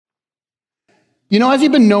As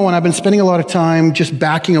you've been knowing, I've been spending a lot of time just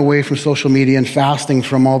backing away from social media and fasting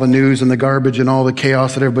from all the news and the garbage and all the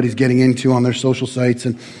chaos that everybody's getting into on their social sites.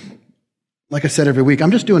 And like I said every week,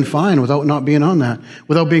 I'm just doing fine without not being on that.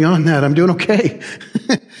 Without being on that, I'm doing okay.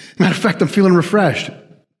 Matter of fact, I'm feeling refreshed.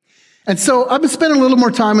 And so I've been spending a little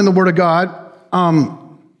more time in the Word of God,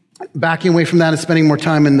 backing away from that and spending more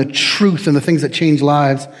time in the truth and the things that change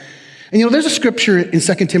lives. And there's a scripture in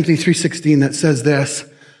 2 Timothy 3:16 that says this: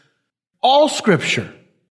 all scripture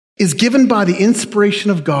is given by the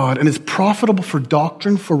inspiration of God and is profitable for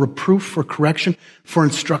doctrine, for reproof, for correction, for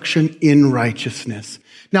instruction in righteousness.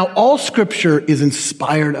 Now, all scripture is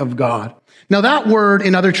inspired of God. Now, that word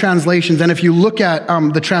in other translations, and if you look at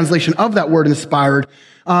the translation of that word inspired,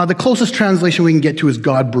 the closest translation we can get to is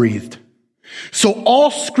God-breathed. So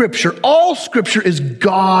all scripture is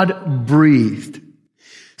God-breathed.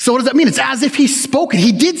 So what does that mean? It's as if he spoke it.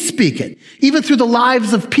 He did speak it. Even through the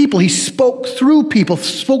lives of people, he spoke through people,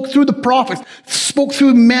 spoke through the prophets, spoke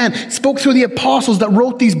through men, spoke through the apostles that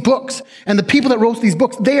wrote these books. And the people that wrote these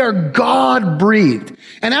books, they are God-breathed.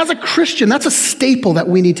 And as a Christian, that's a staple that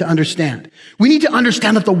we need to understand. We need to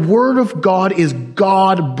understand that the Word of God is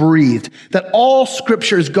God-breathed, that all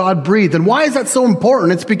Scripture is God-breathed. And why is that so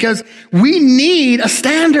important? It's because we need a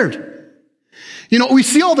standard. We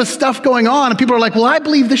see all this stuff going on and people are like, well, I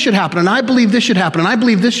believe this should happen and I believe this should happen and I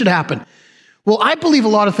believe this should happen. Well, I believe a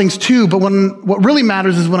lot of things too, but what really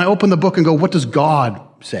matters is when I open the book and go, what does God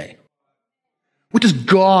say? What does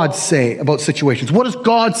God say about situations? What does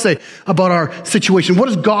God say about our situation? What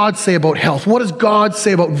does God say about health? What does God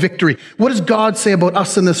say about victory? What does God say about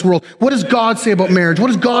us in this world? What does God say about marriage? What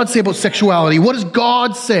does God say about sexuality? What does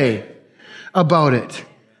God say about it?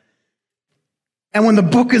 And when the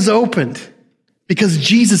book is opened, because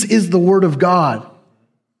Jesus is the Word of God,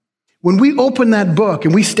 when we open that book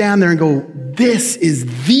and we stand there and go, this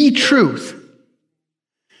is the truth,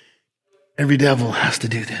 every devil has to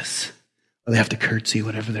do this. Or they have to curtsy,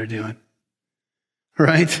 whatever they're doing.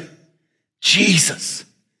 Right? Jesus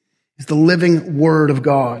is the living Word of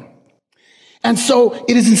God. And so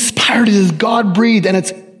it is inspired, it is God-breathed, and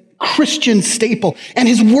it's Christian staple. And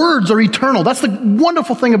his words are eternal. That's the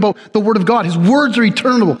wonderful thing about the Word of God. His words are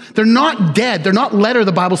eternal. They're not dead. They're not letter,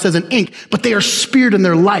 the Bible says, in ink, but they are spirit in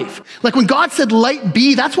their life. Like when God said light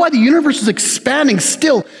be, that's why the universe is expanding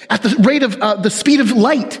still at the rate of the speed of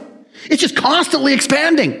light. It's just constantly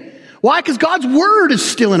expanding. Why? Because God's Word is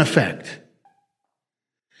still in effect.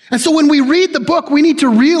 And so when we read the book, we need to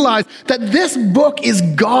realize that this book is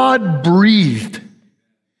God-breathed.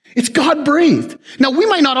 It's God-breathed. Now, we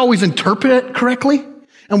might not always interpret it correctly,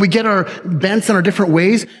 and we get our bents in our different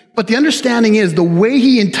ways, but the understanding is the way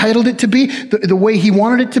he entitled it to be, the way he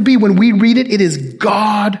wanted it to be, when we read it, it is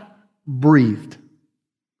God-breathed.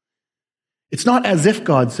 It's not as if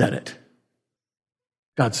God said it.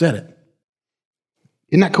 God said it.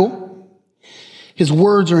 Isn't that cool? His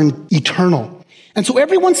words are eternal. And so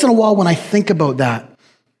every once in a while when I think about that,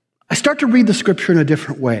 I start to read the scripture in a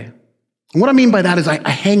different way. And what I mean by that is I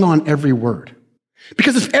hang on every word.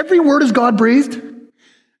 Because if every word is God-breathed,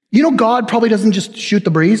 God probably doesn't just shoot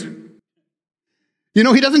the breeze. He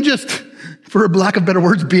doesn't just, for lack of better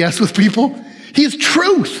words, BS with people. He is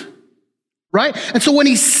truth, right? And so when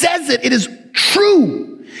he says it, it is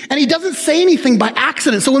true. And he doesn't say anything by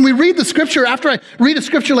accident. So when we read the scripture, after I read a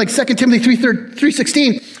scripture like 2 Timothy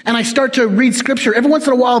 3:16, and I start to read scripture, every once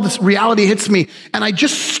in a while this reality hits me, and I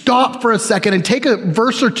just stop for a second and take a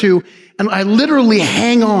verse or two, and I literally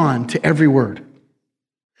hang on to every word.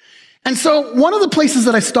 And so one of the places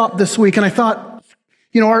that I stopped this week, and I thought,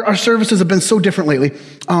 our services have been so different lately.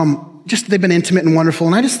 They've been intimate and wonderful.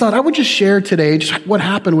 And I just thought I would just share today just what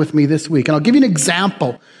happened with me this week. And I'll give you an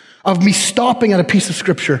example of me stopping at a piece of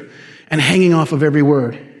scripture and hanging off of every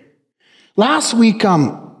word. Last week,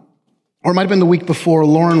 or it might have been the week before,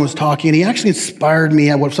 Lauren was talking, and he actually inspired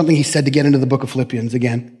me at something he said to get into the book of Philippians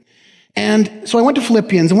again. And so I went to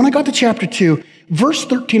Philippians, and when I got to chapter 2, verse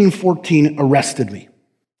 13 and 14 arrested me.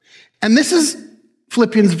 And this is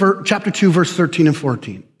Philippians chapter 2, verse 13 and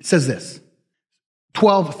 14. It says this,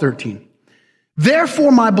 12:13.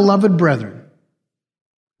 Therefore, my beloved brethren,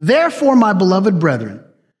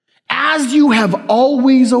 as you have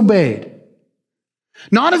always obeyed,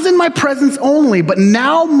 not as in my presence only, but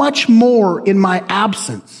now much more in my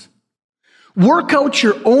absence, work out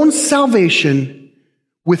your own salvation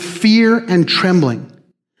with fear and trembling.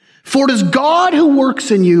 For it is God who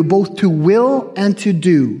works in you both to will and to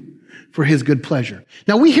do for his good pleasure.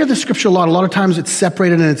 Now, we hear the scripture a lot. A lot of times it's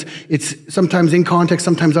separated and it's sometimes in context,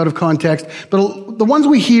 sometimes out of context. But the ones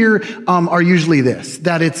we hear are usually this,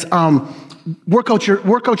 that it's work out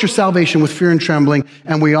your salvation with fear and trembling.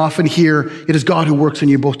 And we often hear, it is God who works in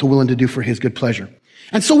you both to will and to do for his good pleasure.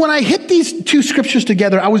 And so when I hit these two scriptures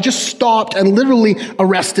together, I was just stopped and literally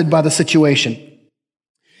arrested by the situation.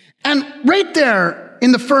 And right there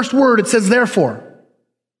in the first word, it says, therefore.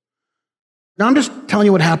 Now I'm just telling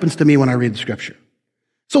you what happens to me when I read the scripture.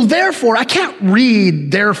 So therefore, I can't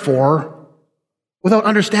read therefore without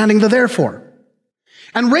understanding the therefore.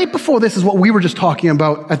 And right before this is what we were just talking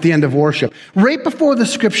about at the end of worship. Right before the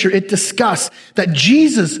scripture, it discussed that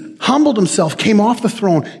Jesus humbled himself, came off the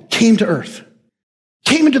throne, came to earth,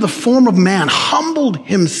 came into the form of man, humbled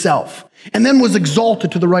himself, and then was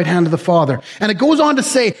exalted to the right hand of the Father. And it goes on to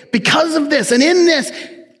say, because of this and in this,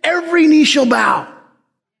 every knee shall bow.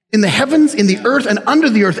 In the heavens, in the earth, and under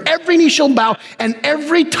the earth, every knee shall bow, and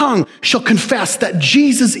every tongue shall confess that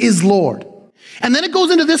Jesus is Lord. And then it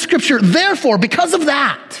goes into this scripture, therefore, because of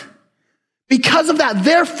that,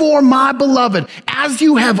 therefore, my beloved, as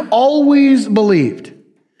you have always believed.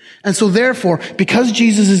 And so therefore, because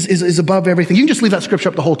Jesus is above everything, you can just leave that scripture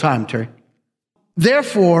up the whole time, Terry.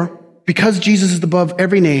 Therefore, because Jesus is above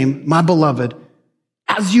every name, my beloved,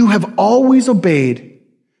 as you have always obeyed,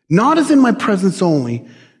 not as in my presence only,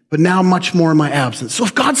 but now much more in my absence. So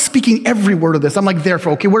if God's speaking every word of this, I'm like,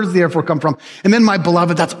 therefore, okay, where does the therefore come from? And then my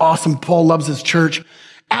beloved, that's awesome. Paul loves his church.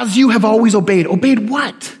 As you have always obeyed. Obeyed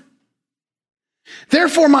what?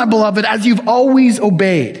 Therefore, my beloved, as you've always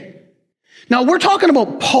obeyed. Now we're talking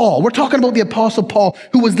about Paul. We're talking about the apostle Paul,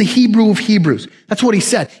 who was the Hebrew of Hebrews. That's what he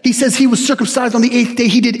said. He says he was circumcised on the 8th day.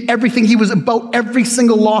 He did everything. He was about every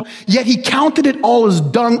single law, yet he counted it all as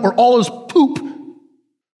dung or all as poop.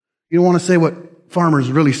 You don't want to say what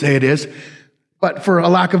farmers really say it is, but for a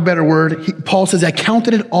lack of a better word, Paul says, I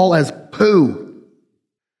counted it all as poo.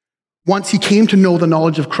 Once he came to know the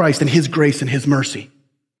knowledge of Christ and his grace and his mercy.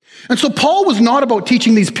 And so Paul was not about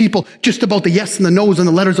teaching these people just about the yes and the no's and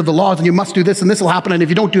the letters of the laws, and you must do this and this will happen, and if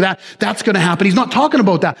you don't do that, that's going to happen. He's not talking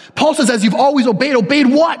about that. Paul says, as you've always obeyed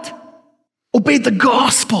what? Obeyed the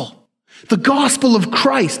gospel of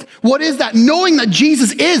Christ. What is that? Knowing that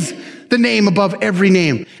Jesus is the name above every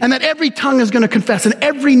name, and that every tongue is going to confess, and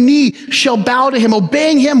every knee shall bow to him,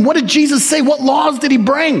 obeying him. What did Jesus say? What laws did he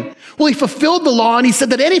bring? Well, he fulfilled the law, and he said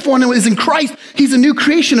that anyone who is in Christ, he's a new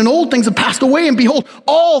creation, and old things have passed away, and behold,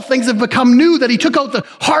 all things have become new, that he took out the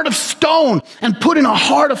heart of stone and put in a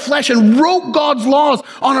heart of flesh and wrote God's laws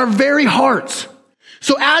on our very hearts.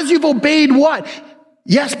 So as you've obeyed what?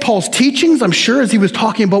 Yes, Paul's teachings, I'm sure, as he was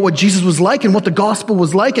talking about what Jesus was like and what the gospel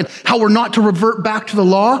was like and how we're not to revert back to the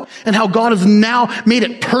law and how God has now made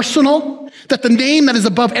it personal, that the name that is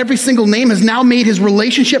above every single name has now made his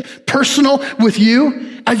relationship personal with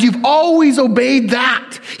you. As you've always obeyed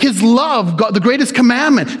that, his love, God, the greatest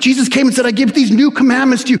commandment. Jesus came and said, I give these new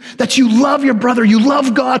commandments to you, that you love your brother, you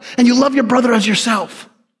love God, and you love your brother as yourself.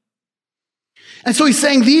 And so he's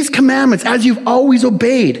saying these commandments, as you've always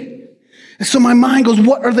obeyed. And so my mind goes,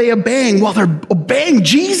 what are they obeying? Well, they're obeying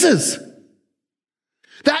Jesus.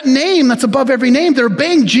 That name that's above every name, they're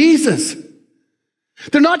obeying Jesus.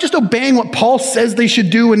 They're not just obeying what Paul says they should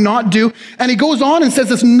do and not do. And he goes on and says,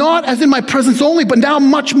 it's not as in my presence only, but now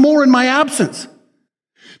much more in my absence.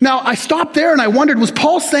 Now, I stopped there and I wondered, was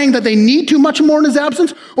Paul saying that they need to much more in his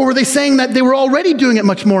absence? Or were they saying that they were already doing it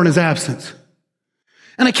much more in his absence?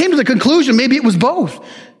 And I came to the conclusion, maybe it was both.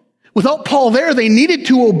 Without Paul there, they needed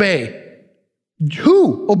to obey.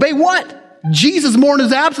 Who? Obey what? Jesus more in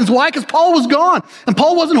his absence. Why? Because Paul was gone. And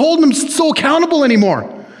Paul wasn't holding them so accountable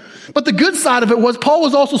anymore. But the good side of it was Paul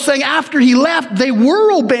was also saying after he left, they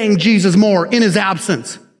were obeying Jesus more in his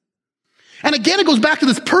absence. And again, it goes back to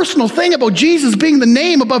this personal thing about Jesus being the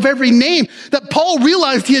name above every name, that Paul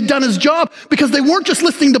realized he had done his job because they weren't just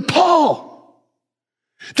listening to Paul.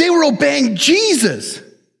 They were obeying Jesus.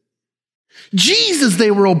 Jesus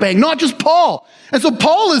they were obeying, not just Paul. And so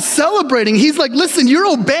Paul is celebrating. He's like, listen, you're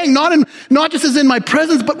obeying not just as in my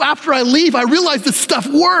presence, but after I leave, I realize this stuff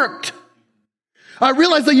worked. I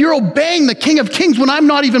realize that you're obeying the King of Kings when I'm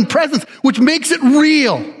not even present, which makes it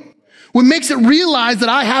real. What makes it realize that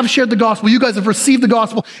I have shared the gospel. You guys have received the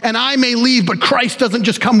gospel and I may leave, but Christ doesn't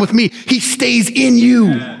just come with me. He stays in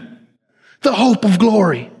you. The hope of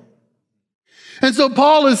glory. And so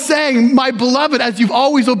Paul is saying, my beloved, as you've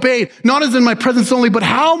always obeyed, not as in my presence only, but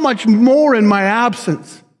how much more in my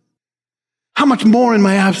absence? How much more in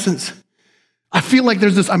my absence? I feel like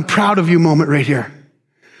there's this I'm proud of you moment right here.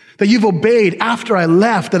 That you've obeyed after I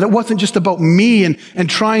left, that it wasn't just about me and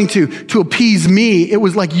trying to appease me. It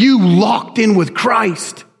was like you locked in with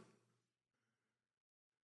Christ.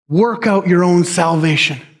 Work out your own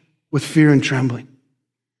salvation with fear and trembling.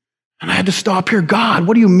 And I had to stop here. God,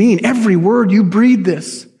 what do you mean? Every word you breathe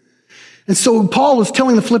this. And so Paul was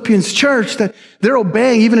telling the Philippians church that they're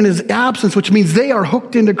obeying even in his absence, which means they are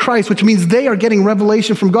hooked into Christ, which means they are getting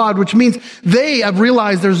revelation from God, which means they have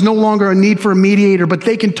realized there's no longer a need for a mediator, but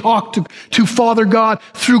they can talk to Father God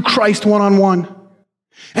through Christ one-on-one.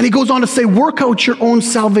 And he goes on to say, work out your own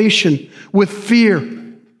salvation with fear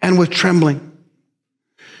and with trembling.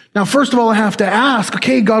 Now, first of all, I have to ask,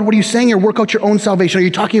 okay, God, what are you saying here? Work out your own salvation. Are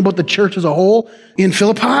you talking about the church as a whole in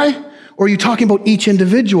Philippi? Or are you talking about each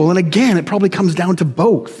individual? And again, it probably comes down to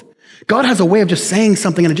both. God has a way of just saying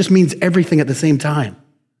something and it just means everything at the same time.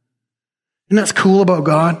 And that's cool about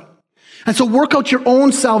God. And so work out your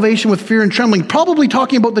own salvation with fear and trembling, probably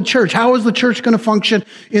talking about the church. How is the church going to function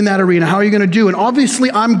in that arena? How are you going to do? And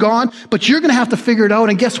obviously I'm gone, but you're going to have to figure it out.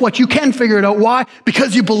 And guess what? You can figure it out. Why?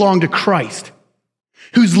 Because you belong to Christ,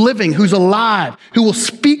 who's living, who's alive, who will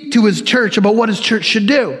speak to his church about what his church should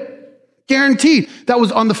do. Guaranteed. That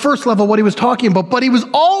was on the first level what he was talking about. But he was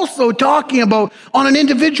also talking about on an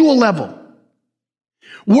individual level,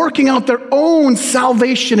 working out their own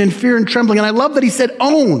salvation in fear and trembling. And I love that he said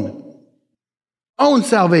own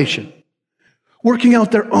salvation. Working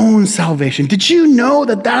out their own salvation. Did you know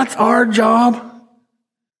that that's our job?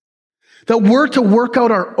 That we're to work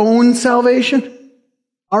out our own salvation?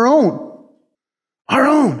 Our own.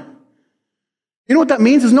 You know what that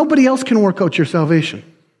means is nobody else can work out your salvation.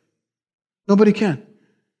 Nobody can.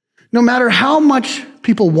 No matter how much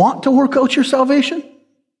people want to work out your salvation,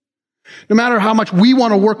 no matter how much we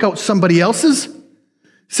want to work out somebody else's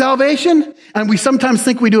salvation, and we sometimes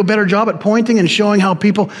think we do a better job at pointing and showing how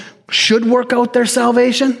people should work out their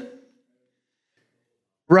salvation,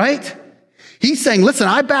 right? He's saying, listen,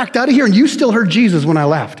 I backed out of here and you still heard Jesus when I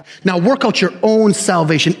left. Now work out your own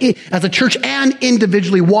salvation as a church and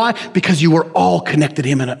individually. Why? Because you were all connected to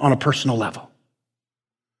him on a personal level.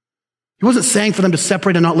 He wasn't saying for them to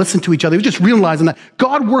separate and not listen to each other. He was just realizing that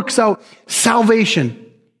God works out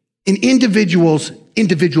salvation in individuals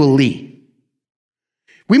individually.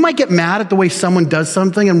 We might get mad at the way someone does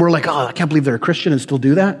something and we're like, oh, I can't believe they're a Christian and still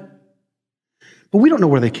do that. But we don't know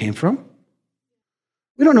where they came from.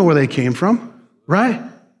 We don't know where they came from, right?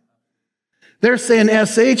 They're saying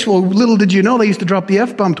SH. Well, little did you know they used to drop the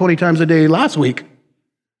F-bomb 20 times a day last week.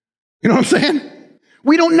 You know what I'm saying?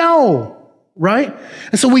 We don't know. Right?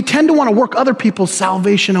 And so we tend to want to work other people's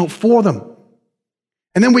salvation out for them.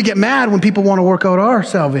 And then we get mad when people want to work out our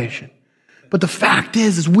salvation. But the fact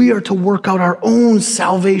is we are to work out our own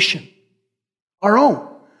salvation. Our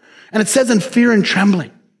own. And it says in fear and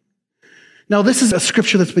trembling. Now, this is a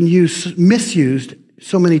scripture that's been misused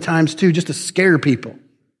so many times too, just to scare people.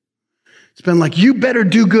 It's been like, you better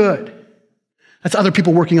do good. That's other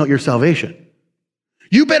people working out your salvation.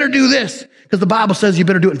 You better do this, because the Bible says you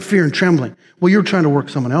better do it in fear and trembling. Well, you're trying to work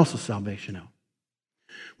someone else's salvation out.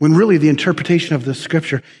 When really the interpretation of this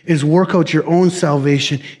scripture is work out your own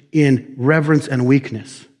salvation in reverence and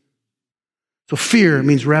weakness. So fear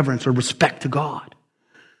means reverence or respect to God.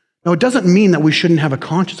 Now, it doesn't mean that we shouldn't have a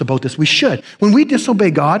conscience about this. We should. When we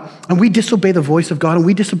disobey God and we disobey the voice of God and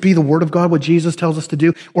we disobey the word of God, what Jesus tells us to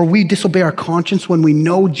do, or we disobey our conscience when we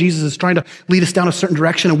know Jesus is trying to lead us down a certain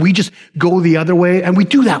direction and we just go the other way, and we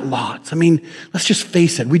do that lots. I mean, let's just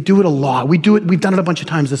face it. We do it a lot. We've done it a bunch of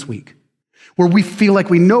times this week where we feel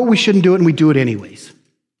like we know we shouldn't do it and we do it anyways,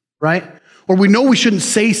 right? Or we know we shouldn't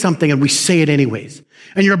say something and we say it anyways.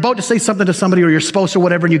 And you're about to say something to somebody or your spouse or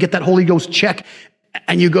whatever, and you get that Holy Ghost check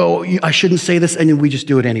and you go, I shouldn't say this, and then we just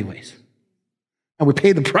do it anyways. And we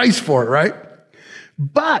pay the price for it, right?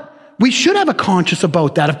 But we should have a conscience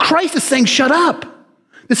about that. If Christ is saying, shut up,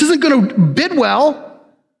 this isn't going to bid well,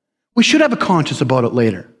 we should have a conscience about it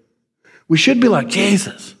later. We should be like,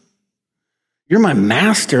 Jesus, you're my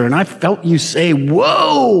master, and I felt you say,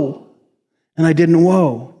 whoa, and I didn't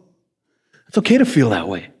whoa. It's okay to feel that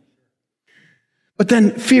way. But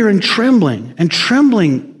then fear and trembling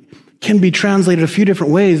can be translated a few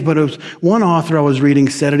different ways, but it was one author I was reading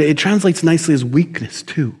said it translates nicely as weakness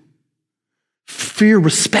too. Fear,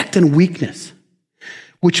 respect, and weakness,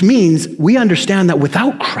 which means we understand that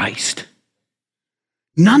without Christ,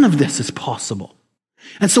 none of this is possible.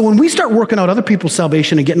 And so when we start working out other people's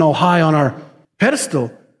salvation and getting all high on our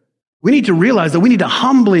pedestal, we need to realize that we need to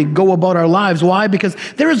humbly go about our lives. Why? Because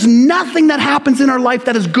there is nothing that happens in our life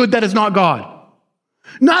that is good that is not God.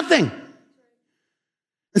 Nothing.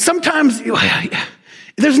 And sometimes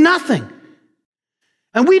there's nothing.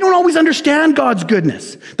 And we don't always understand God's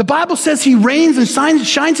goodness. The Bible says he reigns and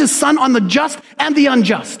shines his sun on the just and the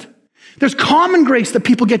unjust. There's common grace that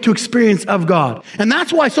people get to experience of God. And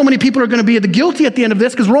that's why so many people are going to be guilty at the end of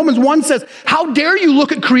this, because Romans 1 says, how dare you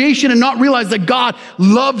look at creation and not realize that God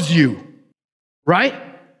loves you, right?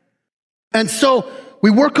 And so we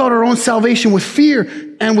work out our own salvation with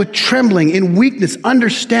fear and with trembling, in weakness,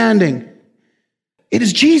 understanding. It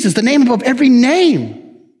is Jesus, the name above every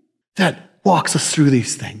name, that walks us through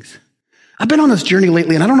these things. I've been on this journey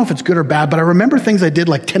lately, and I don't know if it's good or bad, but I remember things I did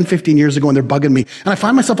like 10, 15 years ago, and they're bugging me. And I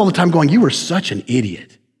find myself all the time going, you were such an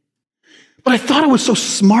idiot. But I thought I was so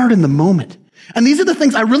smart in the moment. And these are the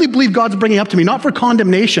things I really believe God's bringing up to me, not for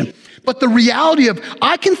condemnation, but the reality of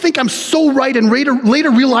I can think I'm so right and later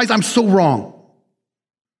realize I'm so wrong.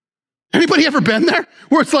 Anybody ever been there?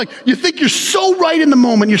 Where it's like, you think you're so right in the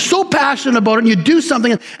moment, you're so passionate about it, and you do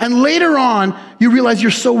something, and later on, you realize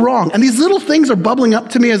you're so wrong. And these little things are bubbling up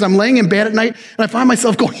to me as I'm laying in bed at night, and I find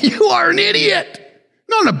myself going, you are an idiot.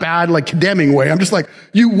 Not in a bad, like, condemning way. I'm just like,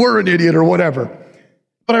 you were an idiot or whatever.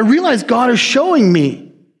 But I realize God is showing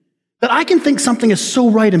me that I can think something is so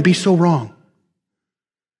right and be so wrong.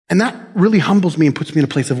 And that really humbles me and puts me in a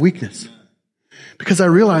place of weakness. Because I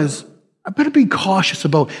realize I better be cautious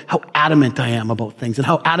about how adamant I am about things and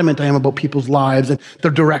how adamant I am about people's lives and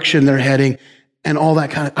their direction they're heading and all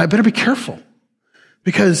that kind of. I better be careful,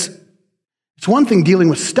 because it's one thing dealing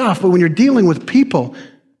with stuff, but when you're dealing with people,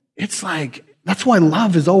 it's like, that's why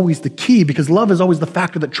love is always the key, because love is always the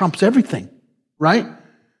factor that trumps everything, right?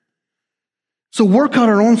 So work out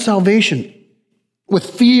our own salvation with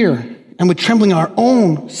fear and with trembling, our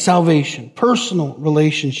own salvation, personal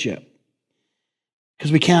relationship.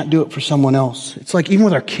 Because we can't do it for someone else. It's like even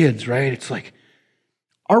with our kids, right? It's like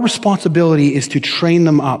our responsibility is to train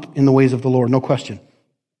them up in the ways of the Lord, no question.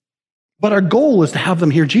 But our goal is to have them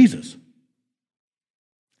hear Jesus.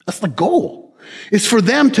 That's the goal. It's for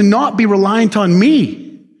them to not be reliant on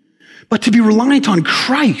me, but to be reliant on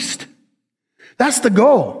Christ. That's the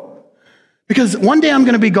goal. Because one day I'm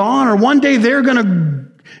going to be gone, or one day they're going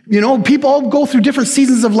to, people all go through different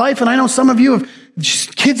seasons of life, and I know some of you have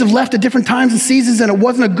kids have left at different times and seasons, and it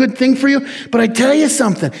wasn't a good thing for you. But I tell you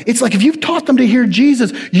something, it's like if you've taught them to hear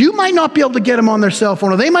Jesus, you might not be able to get them on their cell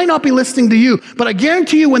phone, or they might not be listening to you. But I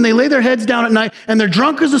guarantee you, when they lay their heads down at night and they're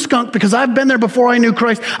drunk as a skunk, because I've been there before I knew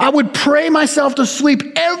Christ, I would pray myself to sleep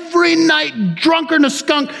every night, drunker than a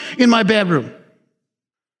skunk in my bedroom.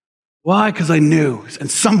 Why? Because I knew,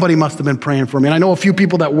 and somebody must have been praying for me. And I know a few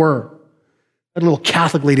people that were. That little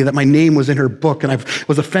Catholic lady that my name was in her book, and I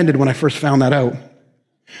was offended when I first found that out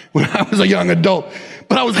when I was a young adult.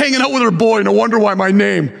 But I was hanging out with her boy, no wonder why my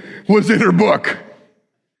name was in her book.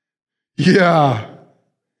 Yeah.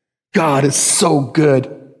 God is so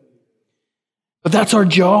good. But that's our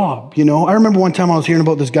job, I remember one time I was hearing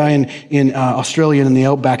about this guy in Australia in the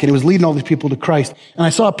outback, and he was leading all these people to Christ. And I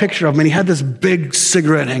saw a picture of him, and he had this big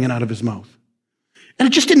cigarette hanging out of his mouth. And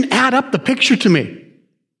it just didn't add up, the picture, to me.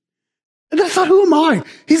 And I thought, who am I?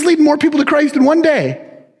 He's leading more people to Christ in one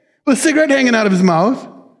day with a cigarette hanging out of his mouth.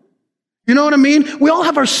 You know what I mean? We all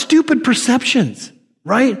have our stupid perceptions,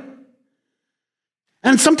 right?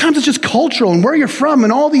 And sometimes it's just cultural and where you're from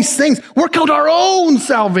and all these things. Work out our own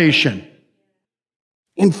salvation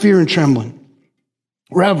in fear and trembling,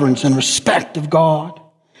 reverence and respect of God,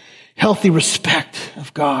 healthy respect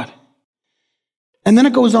of God. And then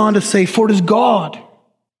it goes on to say, for it is God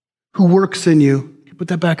who works in you. Can you put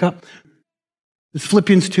that back up? It's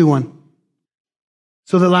Philippians 2:1.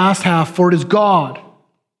 So the last half, for it is God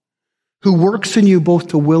who works in you both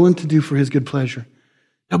to will and to do for his good pleasure.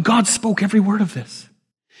 Now God spoke every word of this.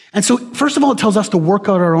 And so first of all, it tells us to work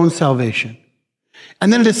out our own salvation.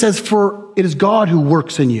 And then it says, for it is God who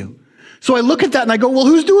works in you. So I look at that and I go, well,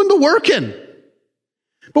 who's doing the working?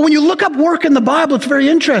 But when you look up work in the Bible, it's very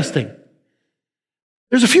interesting.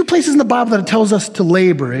 There's a few places in the Bible that it tells us to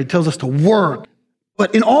labor. It tells us to work.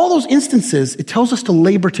 But in all those instances, it tells us to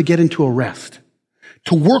labor to get into a rest,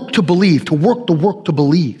 to work to believe, to work to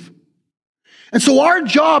believe. And so our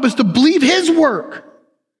job is to believe his work.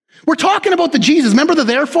 We're talking about the Jesus. Remember the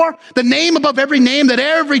therefore? The name above every name that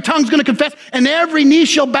every tongue's going to confess and every knee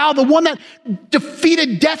shall bow. The one that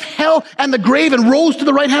defeated death, hell, and the grave and rose to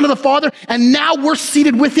the right hand of the Father. And now we're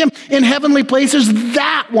seated with him in heavenly places.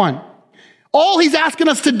 That one. All he's asking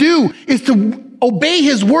us to do is to obey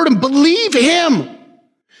his word and believe him.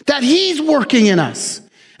 That he's working in us.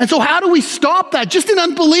 And so how do we stop that? Just in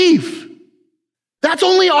unbelief. That's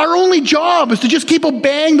our only job, is to just keep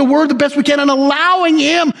obeying the word the best we can and allowing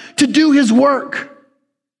him to do his work.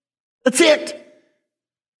 That's it.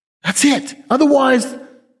 That's it. Otherwise, the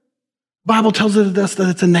Bible tells us that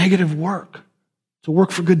it's a negative work. It's a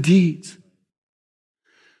work for good deeds.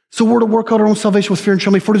 So we're to work out our own salvation with fear and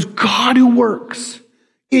trembling, for it is God who works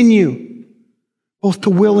in you, both to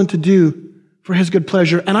will and to do for his good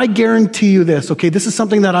pleasure. And I guarantee you this, okay, this is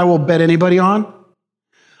something that I will bet anybody on.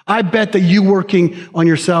 I bet that you working on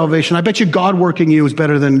your salvation, I bet you God working you is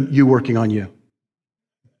better than you working on you.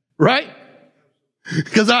 Right?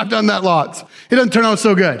 Because I've done that lots. It doesn't turn out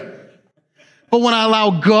so good. But when I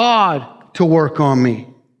allow God to work on me,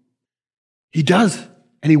 he does.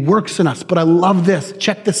 And he works in us. But I love this.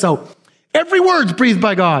 Check this out. Every word's breathed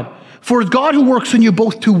by God. For it's God who works in you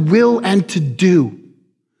both to will and to do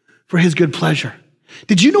for his good pleasure.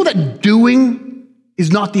 Did you know that doing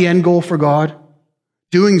is not the end goal for God?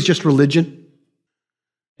 Doing is just religion.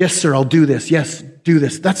 Yes, sir, I'll do this. Yes, do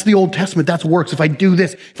this. That's the Old Testament. That's works. If I do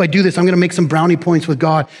this, I'm going to make some brownie points with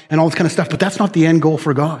God and all this kind of stuff. But that's not the end goal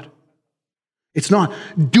for God. It's not.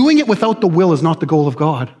 Doing it without the will is not the goal of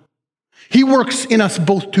God. He works in us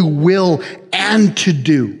both to will and to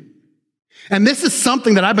do. And this is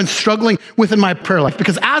something that I've been struggling with in my prayer life,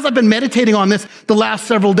 because as I've been meditating on this the last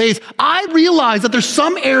several days, I realize that there's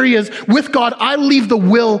some areas with God I leave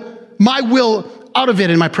my will out of it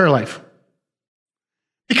in my prayer life.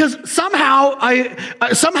 Because somehow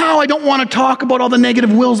I don't want to talk about all the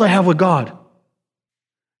negative wills I have with God.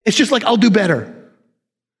 It's just like, I'll do better.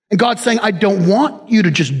 And God's saying, I don't want you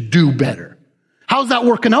to just do better. How's that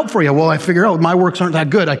working out for you? Well, I figure out my works aren't that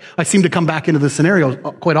good. I seem to come back into this scenario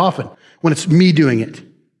quite often when it's me doing it.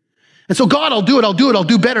 And so, God, I'll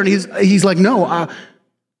do better. And he's like, no,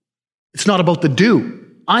 it's not about the do.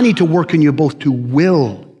 I need to work in you both to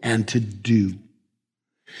will and to do.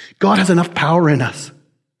 God has enough power in us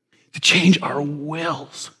to change our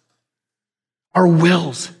wills. Our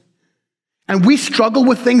wills. And we struggle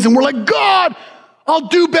with things and we're like, God, I'll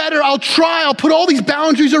do better. I'll try. I'll put all these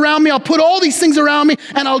boundaries around me. I'll put all these things around me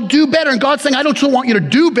and I'll do better. And God's saying, I don't just want you to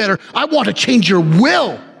do better. I want to change your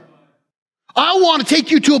will. I want to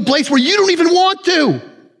take you to a place where you don't even want to.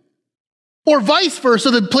 Or vice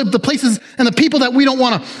versa, the places and the people that we don't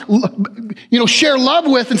want to, share love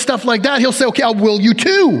with and stuff like that. He'll say, okay, I'll will you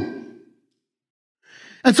too.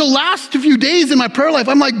 And so last few days in my prayer life,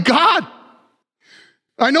 I'm like, God,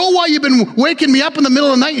 I know why you've been waking me up in the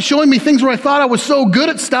middle of the night and showing me things where I thought I was so good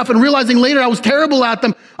at stuff and realizing later I was terrible at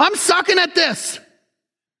them. I'm sucking at this.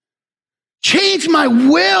 Change my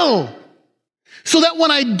will so that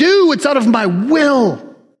when I do, it's out of my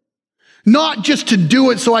will. Not just to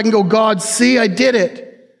do it so I can go, God, see, I did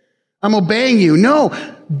it. I'm obeying you. No,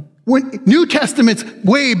 New Testament's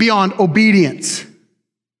way beyond obedience.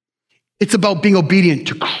 It's about being obedient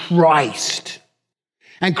to Christ.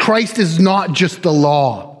 And Christ is not just the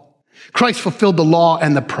law. Christ fulfilled the law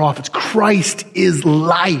and the prophets. Christ is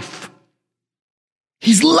life.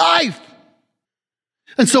 He's life.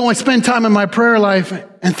 And so I spend time in my prayer life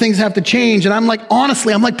and things have to change. And I'm like,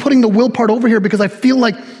 honestly, I'm like putting the will part over here because I feel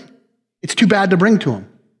like it's too bad to bring to him.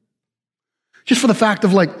 Just for the fact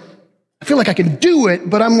of like, I feel like I can do it,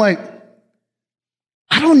 but I'm like,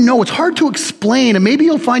 I don't know. It's hard to explain. And maybe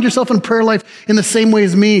you'll find yourself in prayer life in the same way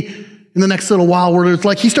as me in the next little while, where it's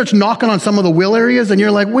like he starts knocking on some of the will areas and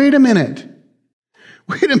you're like, wait a minute.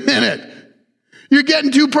 You're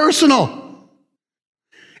getting too personal.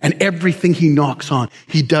 And everything he knocks on,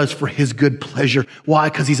 he does for his good pleasure. Why?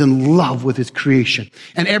 Because he's in love with his creation.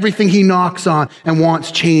 And everything he knocks on and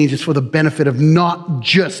wants change is for the benefit of not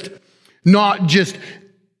just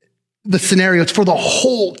the scenario, it's for the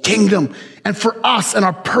whole kingdom and for us and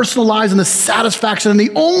our personal lives and the satisfaction and the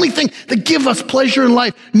only thing that gives us pleasure in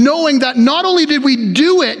life, knowing that not only did we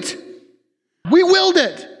do it, we willed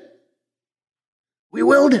it. We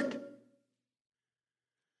willed it.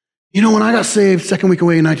 When I got saved second week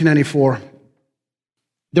away in 1994,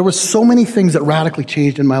 there were so many things that radically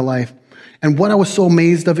changed in my life. And what I was so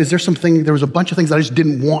amazed of is there was a bunch of things that I just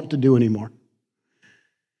didn't want to do anymore.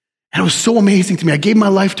 And it was so amazing to me. I gave my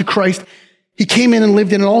life to Christ. He came in and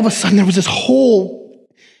lived in, and all of a sudden there was this whole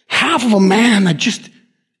half of a man that just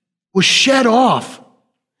was shed off.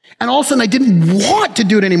 And all of a sudden I didn't want to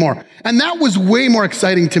do it anymore. And that was way more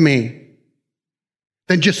exciting to me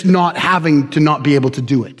than just not having to not be able to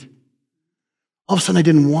do it. All of a sudden I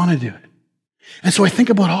didn't want to do it. And so I think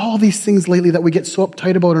about all these things lately that we get so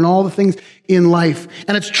uptight about and all the things in life.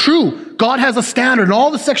 And it's true. God has a standard and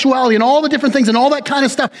all the sexuality and all the different things and all that kind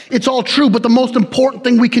of stuff. It's all true. But the most important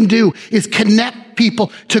thing we can do is connect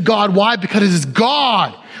people to God. Why? Because it is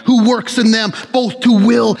God who works in them both to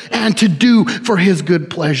will and to do for his good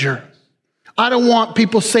pleasure. I don't want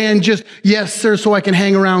people saying just, yes, sir, so I can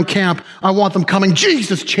hang around camp. I want them coming,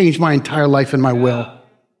 Jesus changed my entire life and my will.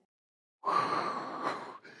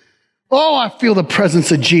 Oh, I feel the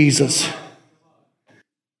presence of Jesus.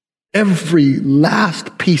 Every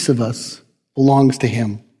last piece of us belongs to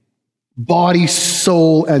him. Body,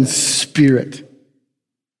 soul, and spirit.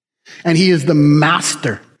 And he is the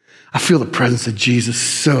master. I feel the presence of Jesus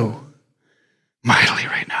so mightily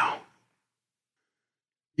right now.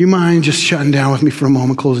 You mind just shutting down with me for a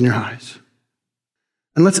moment, closing your eyes?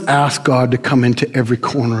 And let's ask God to come into every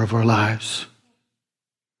corner of our lives.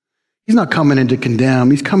 He's not coming in to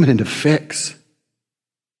condemn. He's coming in to fix.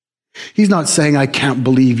 He's not saying, I can't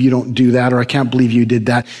believe you don't do that, or I can't believe you did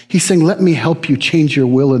that. He's saying, let me help you change your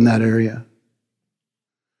will in that area.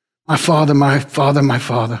 My Father, my Father, my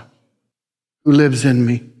Father, who lives in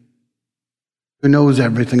me, who knows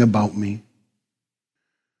everything about me.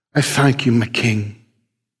 I thank you, my King.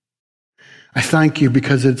 I thank you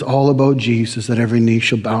because it's all about Jesus that every knee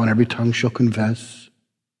shall bow and every tongue shall confess.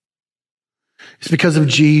 It's because of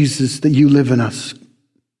Jesus that you live in us.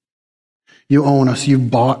 You own us.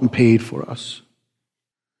 You've bought and paid for us.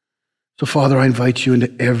 So, Father, I invite you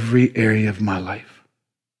into every area of my life.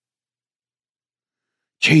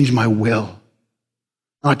 Change my will,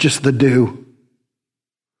 not just the do.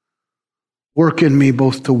 Work in me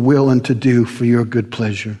both to will and to do for your good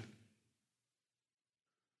pleasure.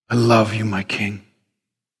 I love you, my King.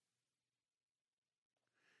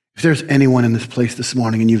 If there's anyone in this place this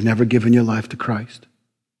morning and you've never given your life to Christ,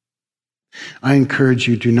 I encourage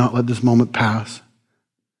you, do not let this moment pass.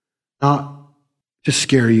 Not to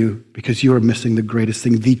scare you because you are missing the greatest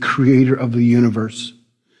thing. The creator of the universe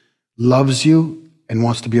loves you and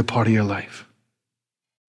wants to be a part of your life.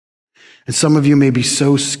 And some of you may be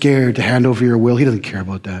so scared to hand over your will. He doesn't care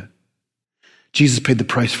about that. Jesus paid the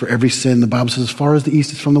price for every sin. The Bible says as far as the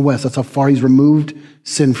east is from the west, that's how far he's removed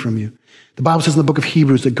sin from you. The Bible says in the book of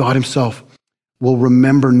Hebrews that God himself will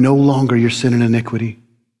remember no longer your sin and iniquity.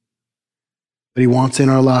 But he wants in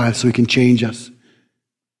our lives so he can change us.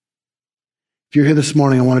 If you're here this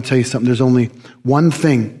morning, I want to tell you something. There's only one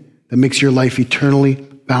thing that makes your life eternally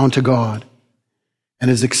bound to God, and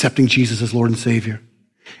is accepting Jesus as Lord and Savior.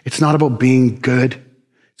 It's not about being good.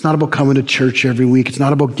 It's not about coming to church every week. It's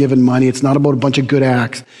not about giving money. It's not about a bunch of good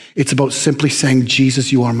acts. It's about simply saying,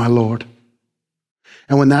 Jesus, you are my Lord.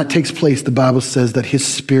 And when that takes place, the Bible says that his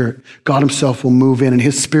Spirit, God himself, will move in, and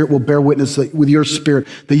his Spirit will bear witness with your spirit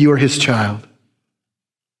that you are his child.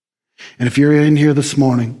 And if you're in here this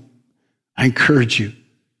morning, I encourage you,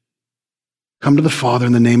 come to the Father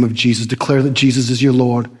in the name of Jesus. Declare that Jesus is your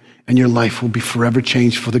Lord, and your life will be forever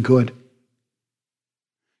changed for the good.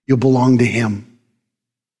 You'll belong to him.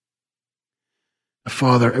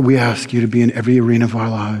 Father, we ask you to be in every arena of our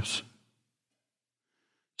lives.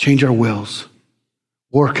 Change our wills.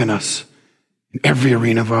 Work in us in every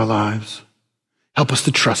arena of our lives. Help us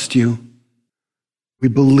to trust you. We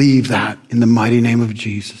believe that in the mighty name of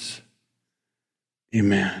Jesus.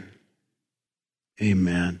 Amen.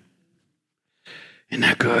 Amen. Isn't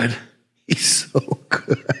that good? He's so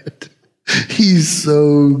good. He's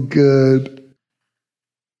so good.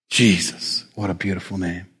 Jesus, what a beautiful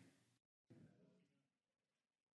name.